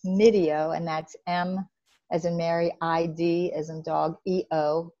doingdeathdifferently.com/Mideo, and that's M as in Mary, ID as in dog,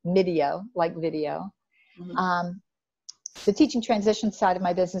 EO, Mideo, like video. Mm-hmm. The teaching transition side of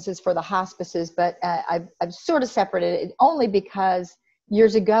my business is for the hospices, but I've sort of separated it only because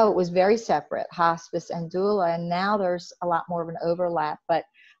years ago it was very separate, hospice and doula, and now there's a lot more of an overlap. But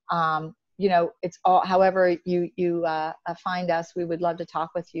it's all, however you find us, we would love to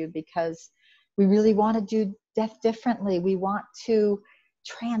talk with you, because we really want to do death differently. We want to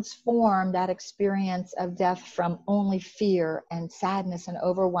transform that experience of death from only fear and sadness and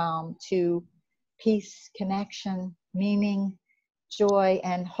overwhelm to peace, connection, meaning, joy,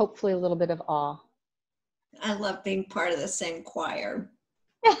 and hopefully a little bit of awe. I love being part of the same choir.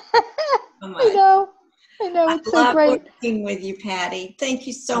 I know, it's so great. I love working with you, Patty. Thank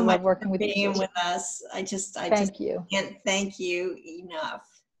you so much for being with us. I just can't thank you enough.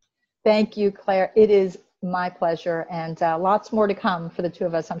 Thank you, Claire. It is my pleasure, and lots more to come for the two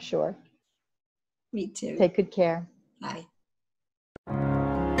of us, I'm sure. Me too. Take good care. Bye.